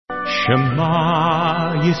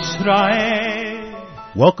Shema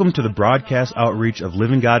Yisrael. Welcome to the broadcast outreach of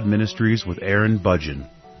Living God Ministries with Aaron Budgen.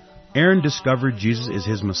 Aaron discovered Jesus is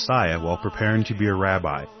his Messiah while preparing to be a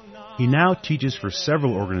rabbi. He now teaches for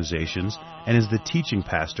several organizations and is the teaching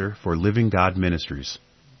pastor for Living God Ministries.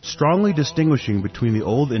 Strongly distinguishing between the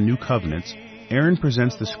Old and New Covenants, Aaron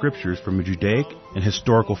presents the Scriptures from a Judaic and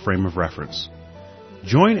historical frame of reference.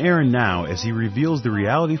 Join Aaron now as he reveals the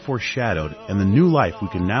reality foreshadowed and the new life we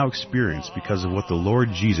can now experience because of what the Lord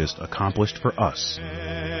Jesus accomplished for us.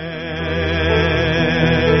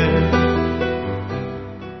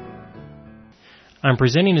 I'm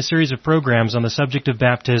presenting a series of programs on the subject of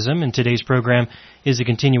baptism, and today's program is a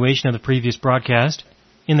continuation of the previous broadcast.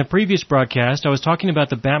 In the previous broadcast, I was talking about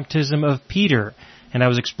the baptism of Peter, and I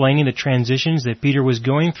was explaining the transitions that Peter was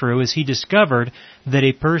going through as he discovered that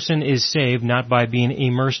a person is saved not by being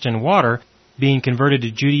immersed in water, being converted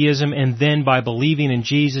to Judaism, and then by believing in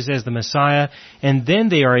Jesus as the Messiah, and then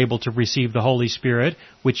they are able to receive the Holy Spirit,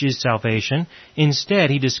 which is salvation. Instead,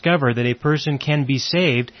 he discovered that a person can be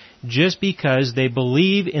saved just because they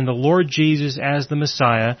believe in the Lord Jesus as the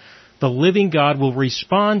Messiah. The living God will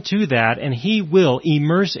respond to that, and He will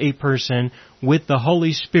immerse a person with the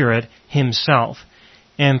Holy Spirit Himself.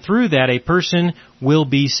 And through that, a person will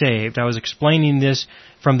be saved. I was explaining this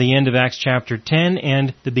from the end of Acts chapter 10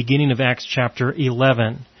 and the beginning of Acts chapter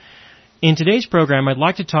 11. In today's program, I'd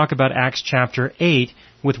like to talk about Acts chapter 8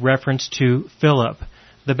 with reference to Philip.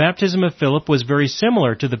 The baptism of Philip was very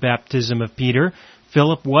similar to the baptism of Peter.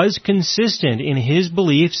 Philip was consistent in his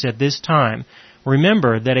beliefs at this time.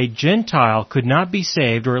 Remember that a Gentile could not be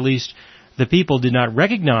saved, or at least the people did not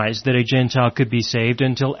recognize that a Gentile could be saved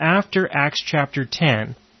until after Acts chapter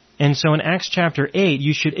 10. And so in Acts chapter 8,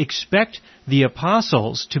 you should expect the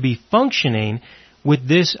apostles to be functioning with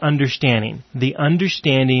this understanding, the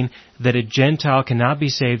understanding that a Gentile cannot be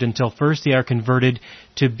saved until first they are converted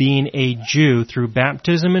to being a Jew through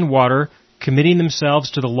baptism in water, committing themselves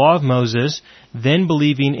to the law of Moses, then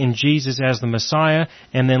believing in Jesus as the Messiah,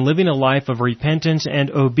 and then living a life of repentance and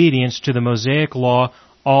obedience to the Mosaic law,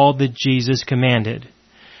 all that Jesus commanded.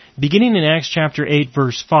 Beginning in Acts chapter 8,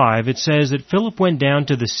 verse 5, it says that Philip went down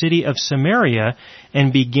to the city of Samaria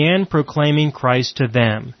and began proclaiming Christ to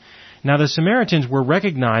them. Now the Samaritans were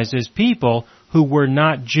recognized as people who were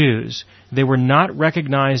not Jews. They were not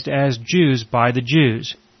recognized as Jews by the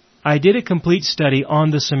Jews. I did a complete study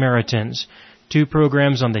on the Samaritans. 2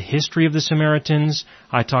 programs on the history of the Samaritans.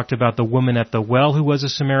 I talked about the woman at the well who was a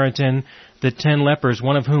Samaritan, the 10 lepers,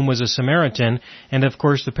 one of whom was a Samaritan, and of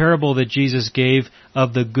course the parable that Jesus gave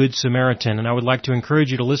of the Good Samaritan. And I would like to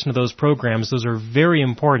encourage you to listen to those programs. Those are very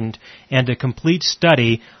important, and a complete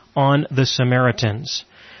study on the Samaritans.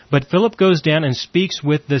 But Philip goes down and speaks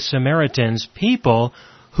with the Samaritans, people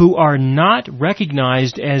who are not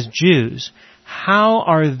recognized as Jews. How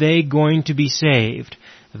are they going to be saved?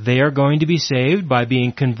 They are going to be saved by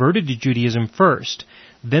being converted to Judaism first.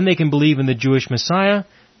 Then they can believe in the Jewish Messiah.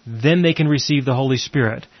 Then they can receive the Holy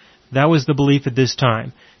Spirit. That was the belief at this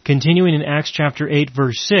time. Continuing in Acts chapter 8,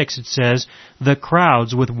 verse 6, it says, "The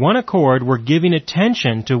crowds with one accord were giving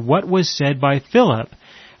attention to what was said by Philip,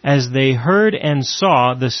 as they heard and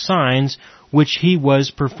saw the signs which he was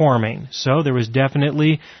performing." So there was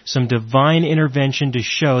definitely some divine intervention to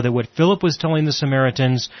show that what Philip was telling the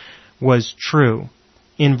Samaritans was true.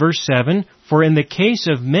 In verse 7, "For in the case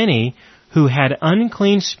of many who had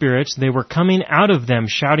unclean spirits, they were coming out of them,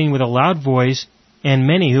 shouting with a loud voice, and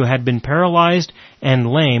many who had been paralyzed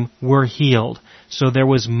and lame were healed." So there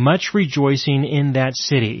was much rejoicing in that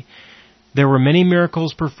city. There were many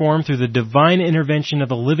miracles performed through the divine intervention of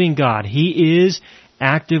the living God. He is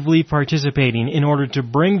actively participating in order to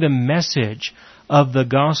bring the message of the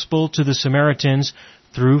gospel to the Samaritans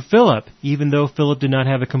through Philip. Even though Philip did not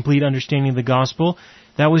have a complete understanding of the gospel,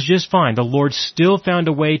 that was just fine. The Lord still found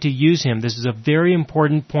a way to use him. This is a very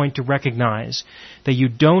important point to recognize, that you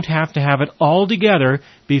don't have to have it all together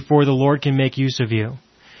before the Lord can make use of you.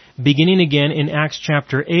 Beginning again in Acts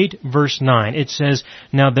chapter 8, verse 9, it says,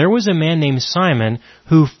 "Now there was a man named Simon,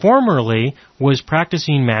 who formerly was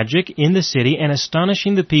practicing magic in the city and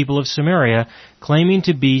astonishing the people of Samaria, claiming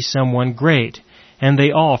to be someone great. And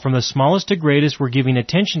they all, from the smallest to greatest, were giving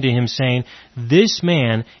attention to him, saying, 'This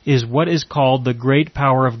man is what is called the great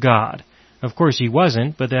power of God.'" Of course he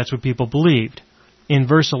wasn't, but that's what people believed. In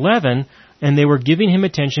verse 11, "And they were giving him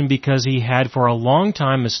attention because he had for a long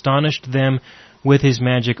time astonished them with his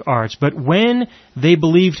magic arts. But when they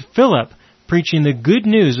believed Philip, preaching the good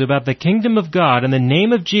news about the kingdom of God and the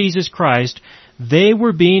name of Jesus Christ, they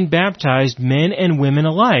were being baptized, men and women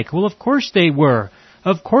alike." Well, of course they were.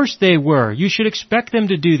 Of course they were. You should expect them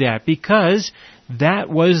to do that because that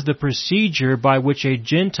was the procedure by which a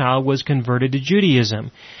Gentile was converted to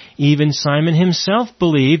Judaism. Even Simon himself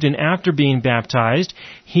believed, and after being baptized,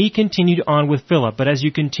 he continued on with Philip. But as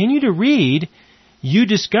you continue to read, you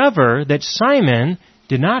discover that Simon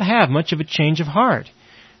did not have much of a change of heart.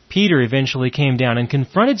 Peter eventually came down and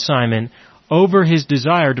confronted Simon over his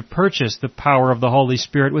desire to purchase the power of the Holy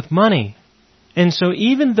Spirit with money. And so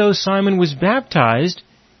even though Simon was baptized,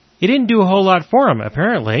 it didn't do a whole lot for him,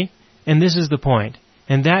 apparently. And this is the point.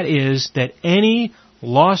 And that is that any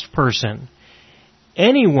lost person,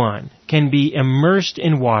 anyone can be immersed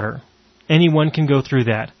in water. Anyone can go through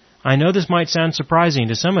that. I know this might sound surprising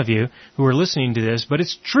to some of you who are listening to this, but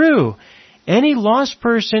it's true. Any lost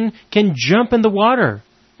person can jump in the water,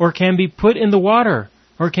 or can be put in the water,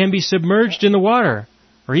 or can be submerged in the water,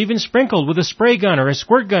 or even sprinkled with a spray gun or a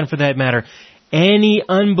squirt gun for that matter. Any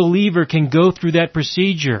unbeliever can go through that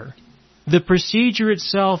procedure. The procedure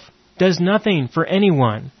itself does nothing for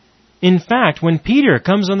anyone. In fact, when Peter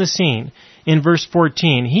comes on the scene in verse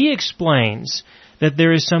 14, he explains that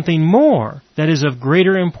there is something more that is of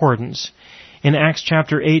greater importance. In Acts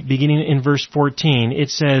chapter 8, beginning in verse 14, it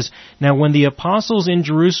says, "Now when the apostles in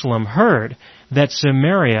Jerusalem heard that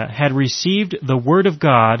Samaria had received the word of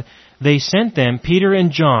God, they sent them Peter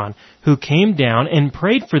and John, who came down and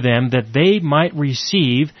prayed for them that they might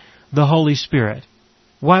receive the Holy Spirit."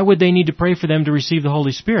 Why would they need to pray for them to receive the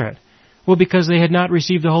Holy Spirit? Well, because they had not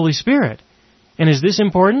received the Holy Spirit. And is this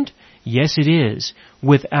important? Yes, it is.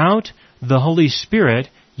 Without the Holy Spirit,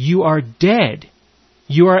 you are dead.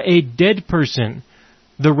 You are a dead person.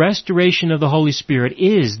 The restoration of the Holy Spirit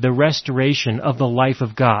is the restoration of the life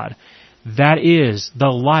of God. That is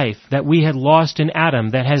the life that we had lost in Adam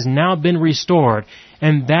that has now been restored.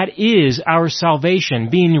 And that is our salvation.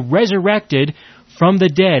 Being resurrected from the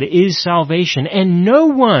dead is salvation. And no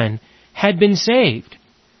one had been saved.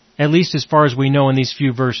 At least as far as we know in these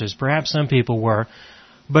few verses. Perhaps some people were.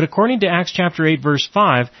 But according to Acts chapter 8 verse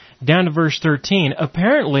 5 down to verse 13,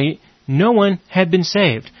 apparently no one had been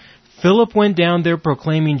saved. Philip went down there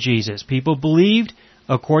proclaiming Jesus. People believed,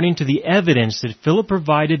 according to the evidence that Philip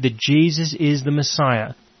provided, that Jesus is the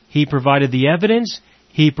Messiah. He provided the evidence.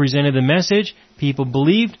 He presented the message. People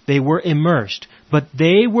believed. They were immersed. But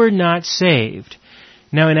they were not saved.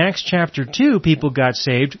 Now in Acts chapter 2, people got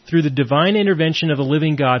saved through the divine intervention of the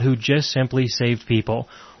living God who just simply saved people.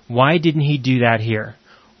 Why didn't He do that here?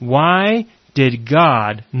 Why did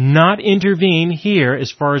God not intervene here,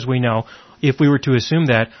 as far as we know, if we were to assume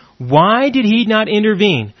that? Why did He not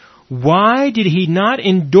intervene? Why did He not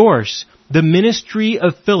endorse the ministry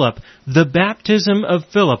of Philip, the baptism of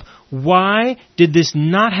Philip? Why did this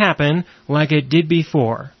not happen like it did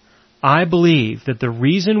before? I believe that the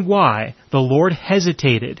reason why the Lord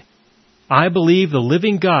hesitated, I believe the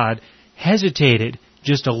living God hesitated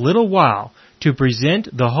just a little while to present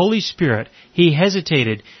the Holy Spirit. He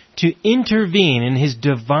hesitated to intervene in His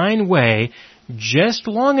divine way just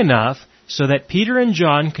long enough so that Peter and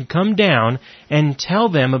John could come down and tell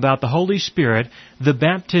them about the Holy Spirit, the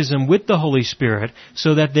baptism with the Holy Spirit,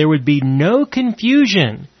 so that there would be no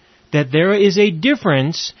confusion that there is a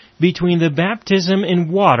difference between the baptism in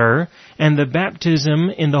water and the baptism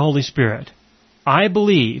in the Holy Spirit. I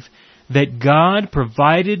believe that God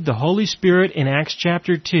provided the Holy Spirit in Acts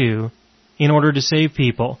chapter 2 in order to save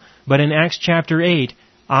people. But in Acts chapter 8,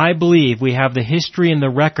 I believe we have the history and the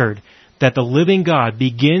record that the living God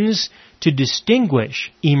begins to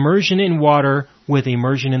distinguish immersion in water with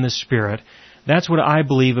immersion in the Spirit. That's what I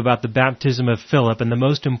believe about the baptism of Philip, and the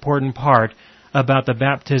most important part about the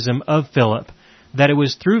baptism of Philip, that it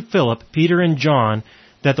was through Philip, Peter, and John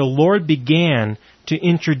that the Lord began to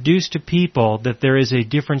introduce to people that there is a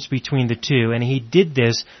difference between the two, and He did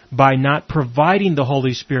this by not providing the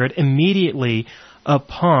Holy Spirit immediately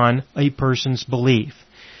upon a person's belief.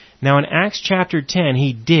 Now in Acts chapter 10,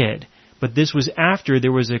 He did, but this was after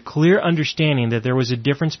there was a clear understanding that there was a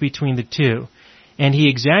difference between the two. And He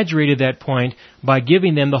exaggerated that point by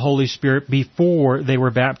giving them the Holy Spirit before they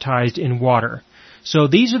were baptized in water. So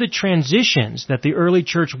these are the transitions that the early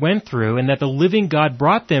church went through and that the living God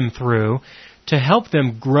brought them through to help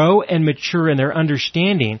them grow and mature in their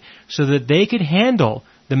understanding so that they could handle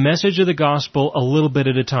the message of the gospel a little bit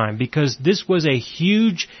at a time, because this was a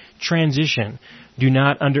huge transition. Do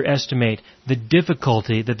not underestimate the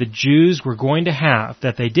difficulty that the Jews were going to have,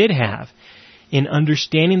 that they did have, in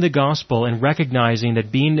understanding the gospel and recognizing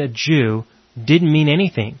that being a Jew didn't mean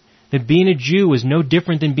anything. That being a Jew was no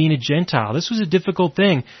different than being a Gentile. This was a difficult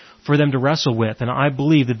thing for them to wrestle with, and I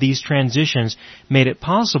believe that these transitions made it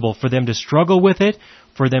possible for them to struggle with it,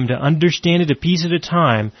 for them to understand it a piece at a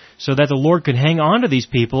time, so that the Lord could hang on to these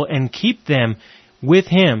people and keep them with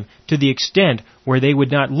him to the extent where they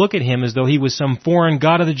would not look at him as though he was some foreign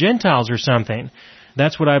god of the Gentiles or something.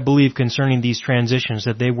 That's what I believe concerning these transitions,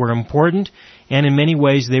 that they were important and in many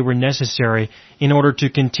ways they were necessary in order to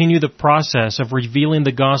continue the process of revealing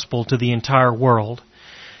the gospel to the entire world.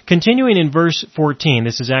 Continuing in verse 14,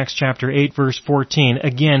 this is Acts chapter 8, verse 14.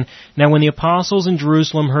 Again, now when the apostles in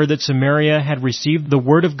Jerusalem heard that Samaria had received the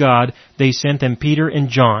word of God, they sent them Peter and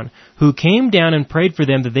John, who came down and prayed for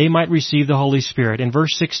them that they might receive the Holy Spirit. In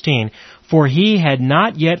verse 16, for he had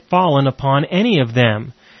not yet fallen upon any of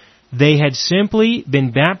them. They had simply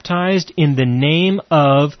been baptized in the name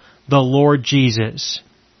of the Lord Jesus.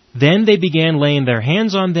 Then they began laying their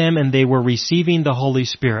hands on them, and they were receiving the Holy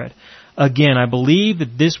Spirit. Again, I believe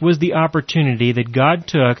that this was the opportunity that God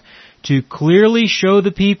took to clearly show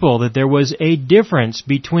the people that there was a difference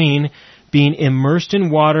between being immersed in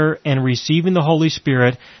water and receiving the Holy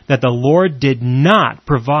Spirit, that the Lord did not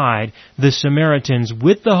provide the Samaritans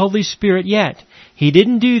with the Holy Spirit yet. He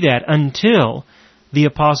didn't do that until the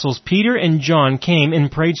apostles Peter and John came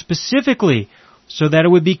and prayed specifically so that it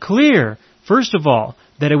would be clear, first of all,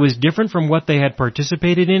 that it was different from what they had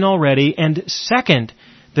participated in already, and second,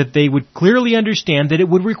 that they would clearly understand that it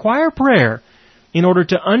would require prayer in order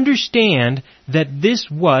to understand that this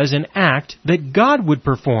was an act that God would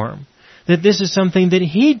perform, that this is something that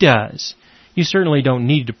He does. You certainly don't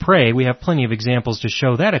need to pray. We have plenty of examples to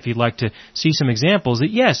show that if you'd like to see some examples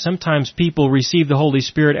that yes, sometimes people receive the Holy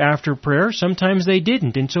Spirit after prayer, sometimes they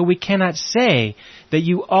didn't. And so we cannot say that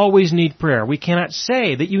you always need prayer. We cannot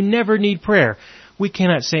say that you never need prayer. We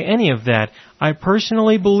cannot say any of that. I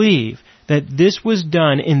personally believe that this was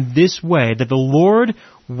done in this way, that the Lord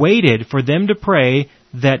waited for them to pray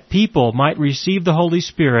that people might receive the Holy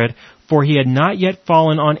Spirit, for He had not yet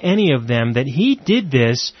fallen on any of them, that He did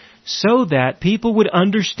this so that people would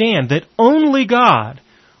understand that only God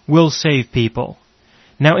will save people.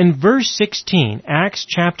 Now in verse 16, Acts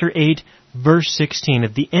chapter 8, verse 16,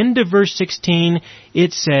 at the end of verse 16,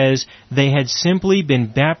 it says, they had simply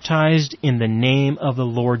been baptized in the name of the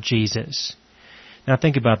Lord Jesus. Now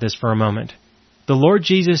think about this for a moment. The Lord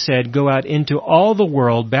Jesus said, go out into all the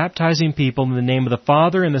world, baptizing people in the name of the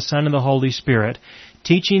Father and the Son and the Holy Spirit,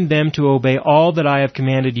 teaching them to obey all that I have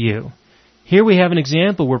commanded you. Here we have an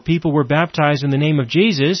example where people were baptized in the name of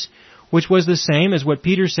Jesus, which was the same as what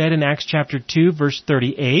Peter said in Acts chapter 2, verse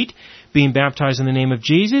 38, being baptized in the name of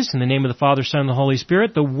Jesus, in the name of the Father, Son, and the Holy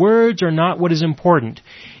Spirit. The words are not what is important.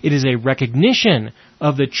 It is a recognition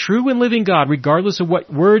of the true and living God, regardless of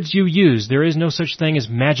what words you use. There is no such thing as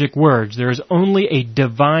magic words. There is only a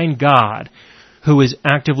divine God who is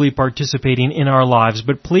actively participating in our lives.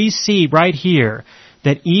 But please see right here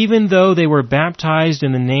that even though they were baptized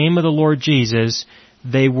in the name of the Lord Jesus,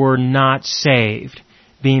 they were not saved.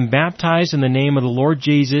 Being baptized in the name of the Lord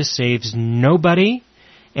Jesus saves nobody,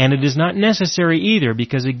 and it is not necessary either,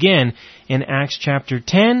 because again, in Acts chapter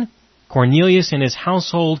 10, Cornelius and his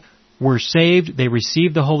household were saved. They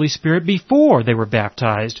received the Holy Spirit before they were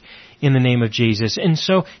baptized in the name of Jesus. And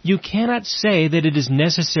so you cannot say that it is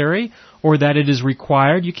necessary or that it is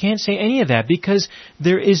required. You can't say any of that, because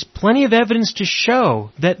there is plenty of evidence to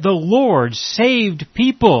show that the Lord saved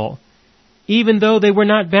people even though they were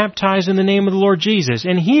not baptized in the name of the Lord Jesus.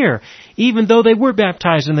 And here, even though they were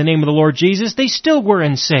baptized in the name of the Lord Jesus, they still were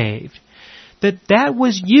unsaved. That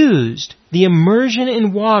was used, the immersion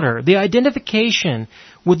in water, the identification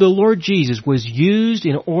with the Lord Jesus was used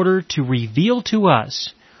in order to reveal to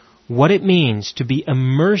us what it means to be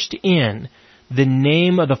immersed in the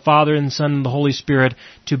name of the Father and Son and the Holy Spirit,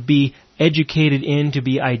 to be educated in, to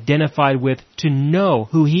be identified with, to know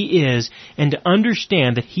who He is, and to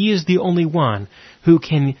understand that He is the only one who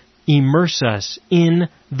can immerse us in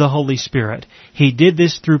the Holy Spirit. He did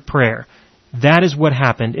this through prayer. That is what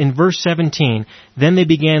happened. In verse 17, then they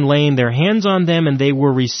began laying their hands on them, and they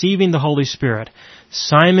were receiving the Holy Spirit.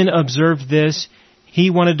 Simon observed this. He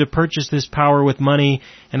wanted to purchase this power with money,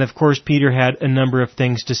 and of course Peter had a number of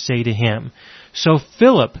things to say to him. So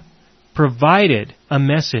Philip provided a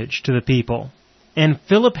message to the people, and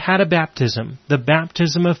Philip had a baptism. The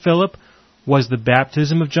baptism of Philip was the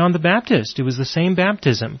baptism of John the Baptist. It was the same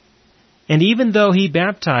baptism. And even though he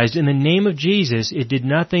baptized in the name of Jesus, it did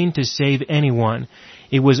nothing to save anyone.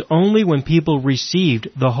 It was only when people received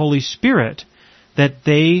the Holy Spirit that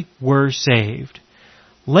they were saved.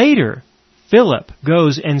 Later, Philip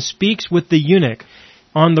goes and speaks with the eunuch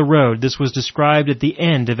on the road. This was described at the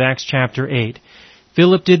end of Acts chapter 8.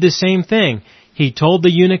 Philip did the same thing. He told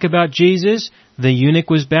the eunuch about Jesus. The eunuch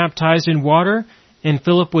was baptized in water, and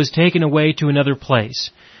Philip was taken away to another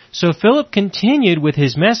place. So Philip continued with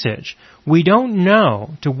his message. We don't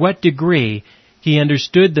know to what degree He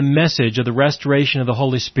understood the message of the restoration of the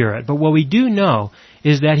Holy Spirit. But what we do know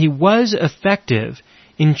is that he was effective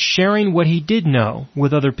in sharing what he did know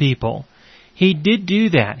with other people. He did do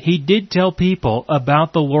that. He did tell people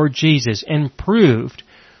about the Lord Jesus and proved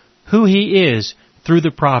who he is through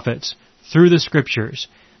the prophets, through the Scriptures.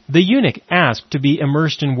 The eunuch asked to be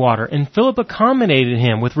immersed in water, and Philip accommodated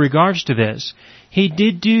him with regards to this. He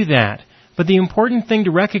did do that. But the important thing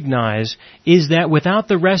to recognize is that without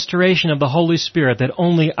the restoration of the Holy Spirit that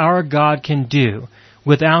only our God can do,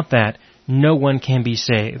 without that, no one can be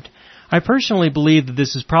saved. I personally believe that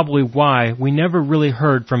this is probably why we never really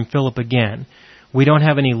heard from Philip again. We don't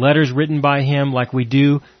have any letters written by him like we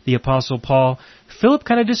do the Apostle Paul. Philip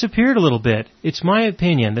kind of disappeared a little bit. It's my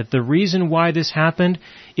opinion that the reason why this happened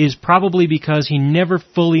is probably because he never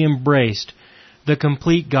fully embraced the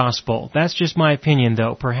complete gospel. That's just my opinion,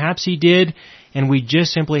 though. Perhaps he did, and we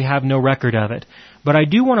just simply have no record of it. But I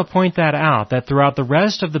do want to point that out, that throughout the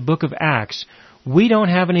rest of the book of Acts, we don't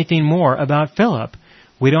have anything more about Philip.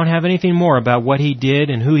 We don't have anything more about what he did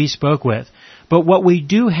and who he spoke with. But what we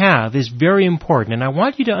do have is very important, and I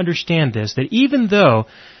want you to understand this, that even though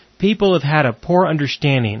people have had a poor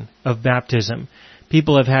understanding of baptism,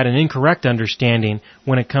 people have had an incorrect understanding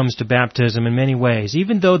when it comes to baptism in many ways,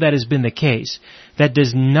 even though that has been the case, that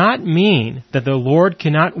does not mean that the Lord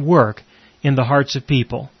cannot work in the hearts of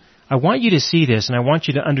people. I want you to see this, and I want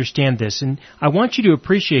you to understand this, and I want you to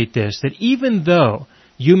appreciate this, that even though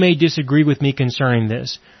you may disagree with me concerning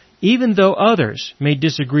this, even though others may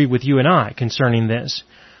disagree with you and I concerning this,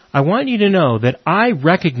 I want you to know that I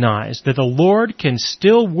recognize that the Lord can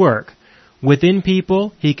still work within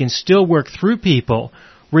people. He can still work through people,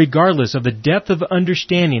 regardless of the depth of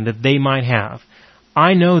understanding that they might have.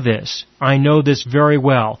 I know this. I know this very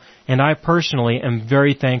well, and I personally am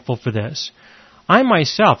very thankful for this. I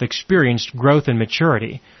myself experienced growth and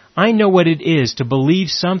maturity. I know what it is to believe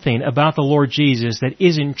something about the Lord Jesus that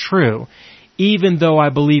isn't true, even though I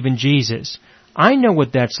believe in Jesus. I know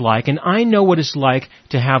what that's like, and I know what it's like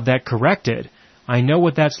to have that corrected. I know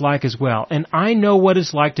what that's like as well. And I know what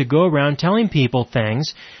it's like to go around telling people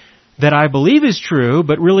things that I believe is true,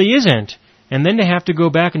 but really isn't. And then to have to go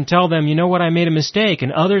back and tell them, you know what, I made a mistake,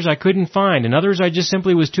 and others I couldn't find, and others I just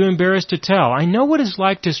simply was too embarrassed to tell. I know what it's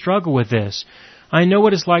like to struggle with this. I know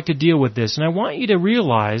what it's like to deal with this. And I want you to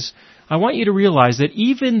realize that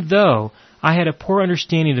even though I had a poor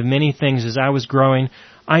understanding of many things as I was growing,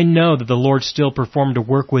 I know that the Lord still performed a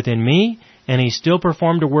work within me, and He still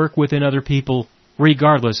performed a work within other people,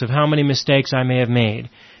 regardless of how many mistakes I may have made.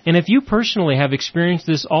 And if you personally have experienced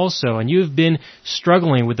this also, and you have been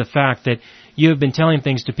struggling with the fact that you have been telling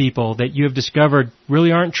things to people that you have discovered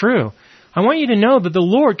really aren't true, I want you to know that the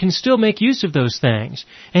Lord can still make use of those things.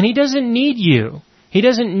 And He doesn't need you. He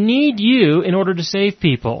doesn't need you in order to save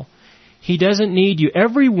people. He doesn't need you.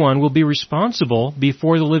 Everyone will be responsible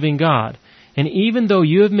before the living God. And even though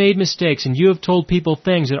you have made mistakes and you have told people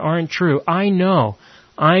things that aren't true, I know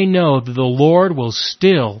that the Lord will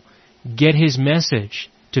still get His message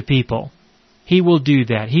to people. He will do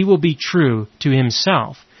that. He will be true to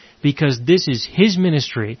Himself, because this is His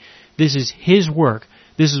ministry. This is His work.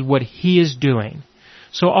 This is what He is doing.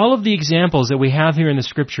 So all of the examples that we have here in the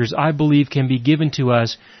Scriptures, I believe, can be given to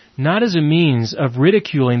us not as a means of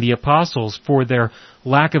ridiculing the apostles for their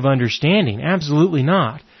lack of understanding. Absolutely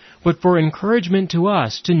not. But for encouragement to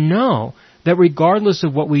us to know that regardless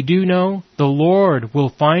of what we do know, the Lord will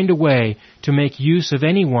find a way to make use of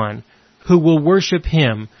anyone who will worship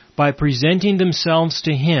Him by presenting themselves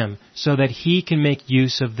to Him so that He can make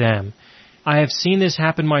use of them. I have seen this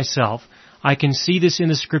happen myself. I can see this in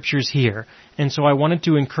the Scriptures here. And so I wanted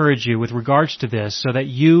to encourage you with regards to this so that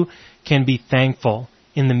you can be thankful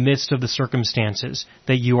in the midst of the circumstances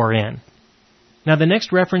that you are in. Now, the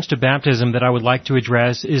next reference to baptism that I would like to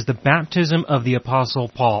address is the baptism of the Apostle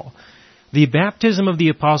Paul. The baptism of the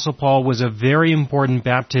Apostle Paul was a very important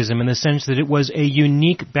baptism in the sense that it was a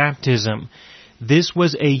unique baptism. This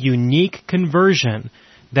was a unique conversion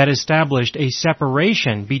that established a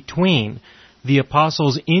separation between the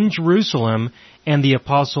apostles in Jerusalem and the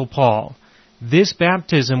Apostle Paul. This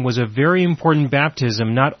baptism was a very important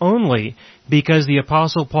baptism, not only because the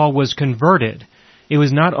Apostle Paul was converted. It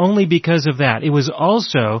was not only because of that. It was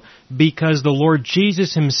also because the Lord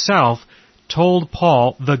Jesus Himself told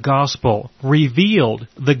Paul the gospel, revealed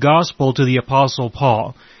the gospel to the Apostle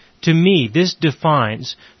Paul. To me, this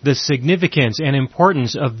defines the significance and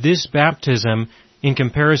importance of this baptism in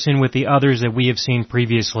comparison with the others that we have seen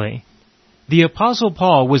previously. The Apostle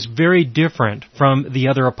Paul was very different from the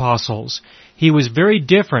other apostles. He was very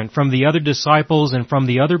different from the other disciples and from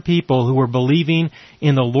the other people who were believing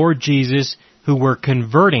in the Lord Jesus who were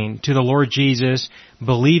converting to the Lord Jesus,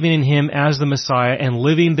 believing in Him as the Messiah, and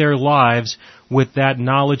living their lives with that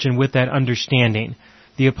knowledge and with that understanding.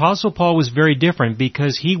 The Apostle Paul was very different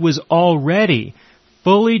because he was already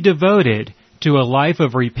fully devoted to a life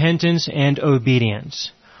of repentance and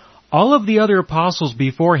obedience. All of the other apostles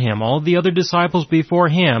before him, all of the other disciples before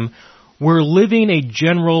him, were living a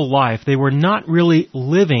general life. They were not really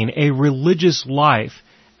living a religious life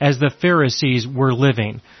as the Pharisees were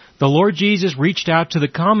living. The Lord Jesus reached out to the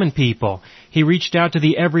common people. He reached out to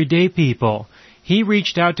the everyday people. He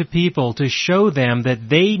reached out to people to show them that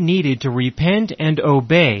they needed to repent and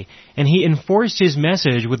obey, and He enforced His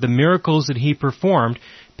message with the miracles that He performed.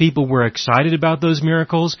 People were excited about those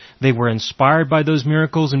miracles, they were inspired by those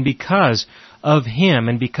miracles, and because of Him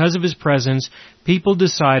and because of His presence, people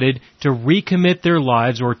decided to recommit their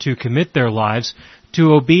lives or to commit their lives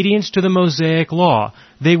to obedience to the Mosaic Law.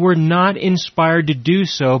 They were not inspired to do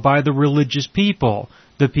so by the religious people,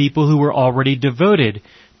 the people who were already devoted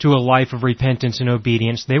to a life of repentance and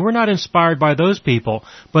obedience. They were not inspired by those people,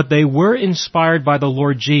 but they were inspired by the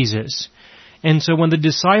Lord Jesus. And so when the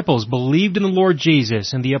disciples believed in the Lord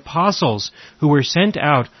Jesus and the apostles who were sent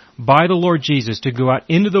out by the Lord Jesus to go out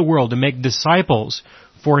into the world to make disciples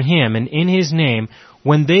for Him and in His name,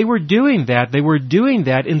 when they were doing that, they were doing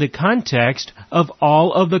that in the context of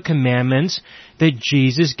all of the commandments that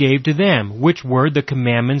Jesus gave to them, which were the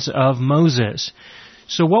commandments of Moses.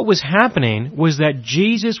 So what was happening was that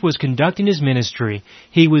Jesus was conducting His ministry.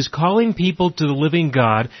 He was calling people to the living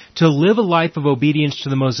God to live a life of obedience to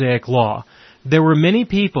the Mosaic Law. There were many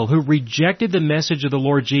people who rejected the message of the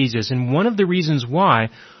Lord Jesus, and one of the reasons why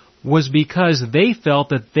was because they felt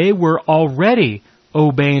that they were already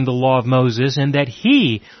obeying the law of Moses and that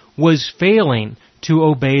He was failing to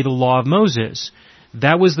obey the law of Moses.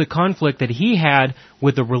 That was the conflict that He had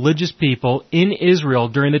with the religious people in Israel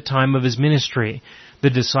during the time of His ministry. The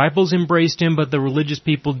disciples embraced Him, but the religious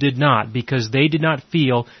people did not, because they did not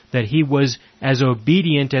feel that He was as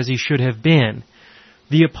obedient as He should have been.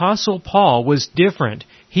 The Apostle Paul was different.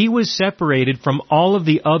 He was separated from all of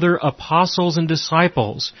the other apostles and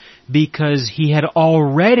disciples because he had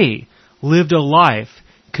already lived a life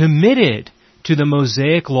committed to the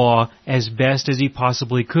Mosaic Law as best as he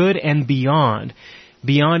possibly could and beyond.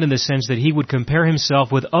 Beyond in the sense that he would compare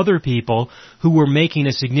himself with other people who were making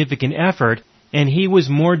a significant effort, and he was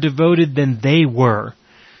more devoted than they were.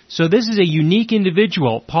 So this is a unique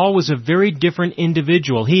individual. Paul was a very different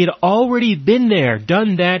individual. He had already been there,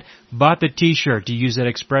 done that, bought the t-shirt, to use that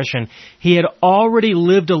expression. He had already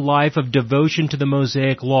lived a life of devotion to the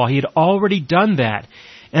Mosaic Law. He had already done that.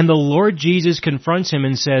 And the Lord Jesus confronts him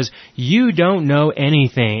and says, "You don't know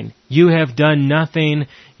anything. You have done nothing.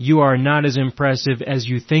 You are not as impressive as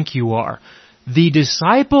you think you are." The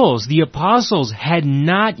disciples, the apostles, had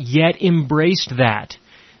not yet embraced that.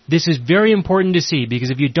 This is very important to see, because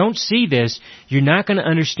if you don't see this, you're not going to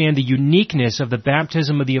understand the uniqueness of the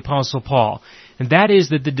baptism of the Apostle Paul. And that is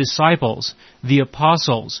that the disciples, the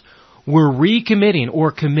apostles, were recommitting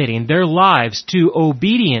or committing their lives to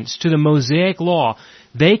obedience to the Mosaic Law.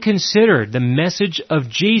 They considered the message of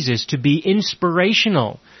Jesus to be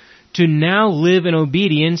inspirational, to now live in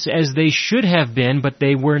obedience as they should have been, but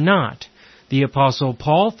they were not. The Apostle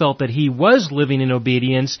Paul felt that he was living in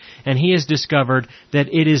obedience, and he has discovered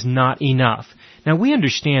that it is not enough. Now, we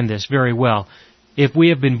understand this very well. If we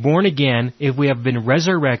have been born again, if we have been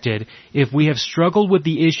resurrected, if we have struggled with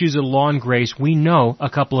the issues of law and grace, we know a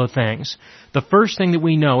couple of things. The first thing that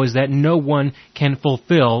we know is that no one can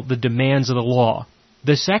fulfill the demands of the law.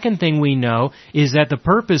 The second thing we know is that the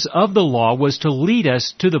purpose of the law was to lead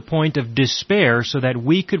us to the point of despair so that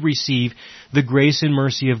we could receive the grace and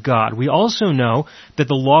mercy of God. We also know that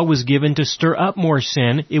the law was given to stir up more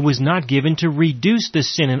sin. It was not given to reduce the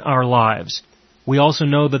sin in our lives. We also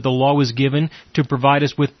know that the law was given to provide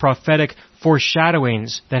us with prophetic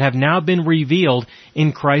foreshadowings that have now been revealed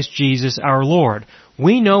in Christ Jesus our Lord.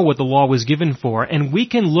 We know what the law was given for, and we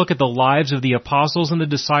can look at the lives of the apostles and the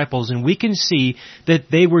disciples, and we can see that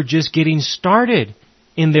they were just getting started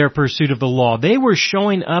in their pursuit of the law. They were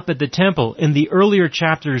showing up at the temple in the earlier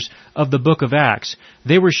chapters of the book of Acts.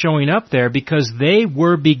 They were showing up there because they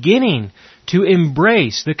were beginning to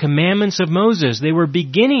embrace the commandments of Moses. They were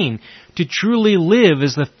beginning to truly live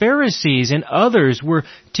as the Pharisees and others were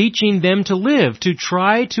teaching them to live, to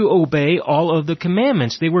try to obey all of the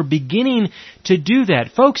commandments. They were beginning to do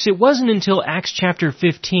that. Folks, it wasn't until Acts chapter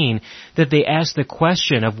 15 that they asked the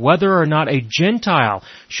question of whether or not a Gentile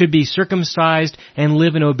should be circumcised and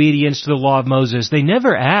live in obedience to the law of Moses. They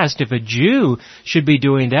never asked if a Jew should be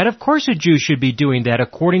doing that. Of course a Jew should be doing that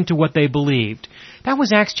according to what they believed. That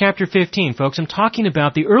was Acts chapter 15, folks. I'm talking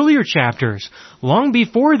about the earlier chapters. Long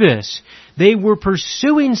before this, they were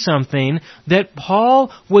pursuing something that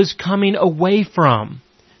Paul was coming away from.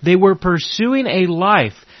 They were pursuing a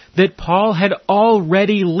life that Paul had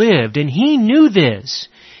already lived, and he knew this.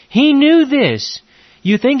 He knew this.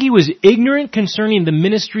 You think he was ignorant concerning the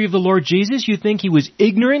ministry of the Lord Jesus? You think he was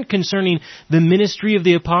ignorant concerning the ministry of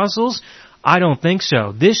the apostles? I don't think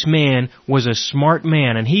so. This man was a smart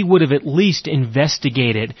man, and he would have at least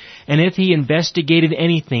investigated. And if he investigated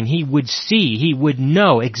anything, he would see, he would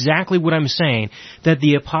know exactly what I'm saying, that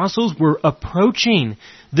the apostles were approaching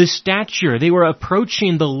the stature, they were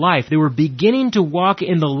approaching the life, they were beginning to walk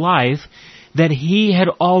in the life that he had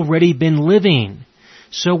already been living.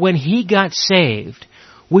 So when he got saved,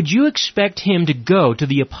 would you expect him to go to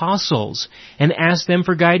the apostles and ask them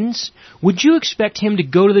for guidance? Would you expect him to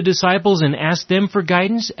go to the disciples and ask them for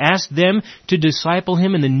guidance? Ask them to disciple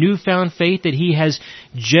him in the newfound faith that he has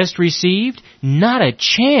just received? Not a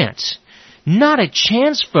chance. Not a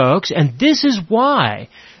chance, folks. And this is why.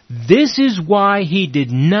 This is why he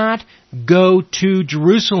did not go to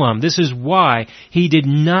Jerusalem. This is why he did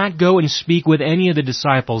not go and speak with any of the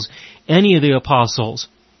disciples, any of the apostles.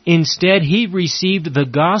 Instead, he received the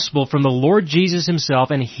gospel from the Lord Jesus himself,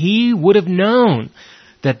 and he would have known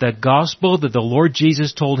that the gospel that the Lord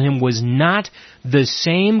Jesus told him was not the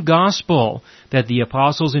same gospel that the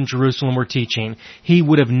apostles in Jerusalem were teaching. He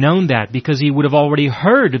would have known that because he would have already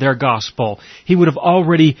heard their gospel. He would have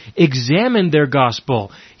already examined their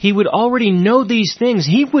gospel. He would already know these things.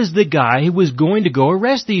 He was the guy who was going to go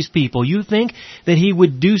arrest these people. You think that he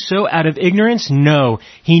would do so out of ignorance? No.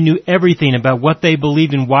 He knew everything about what they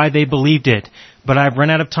believed and why they believed it. But I've run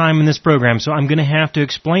out of time in this program, so I'm going to have to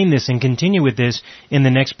explain this and continue with this in the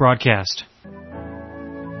next broadcast.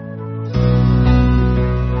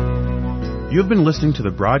 You have been listening to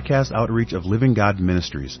the broadcast outreach of Living God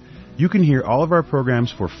Ministries. You can hear all of our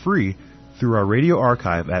programs for free through our radio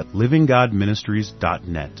archive at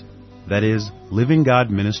livinggodministries.net. That is,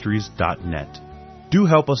 livinggodministries.net. Do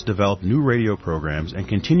help us develop new radio programs and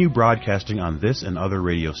continue broadcasting on this and other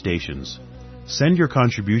radio stations. Send your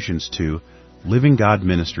contributions to Living God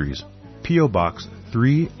Ministries, P.O. Box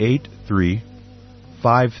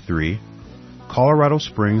 38353, Colorado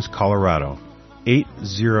Springs, Colorado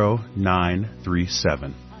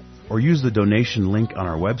 80937, or use the donation link on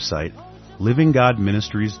our website,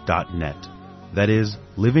 livinggodministries.net. That is,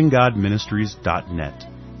 livinggodministries.net.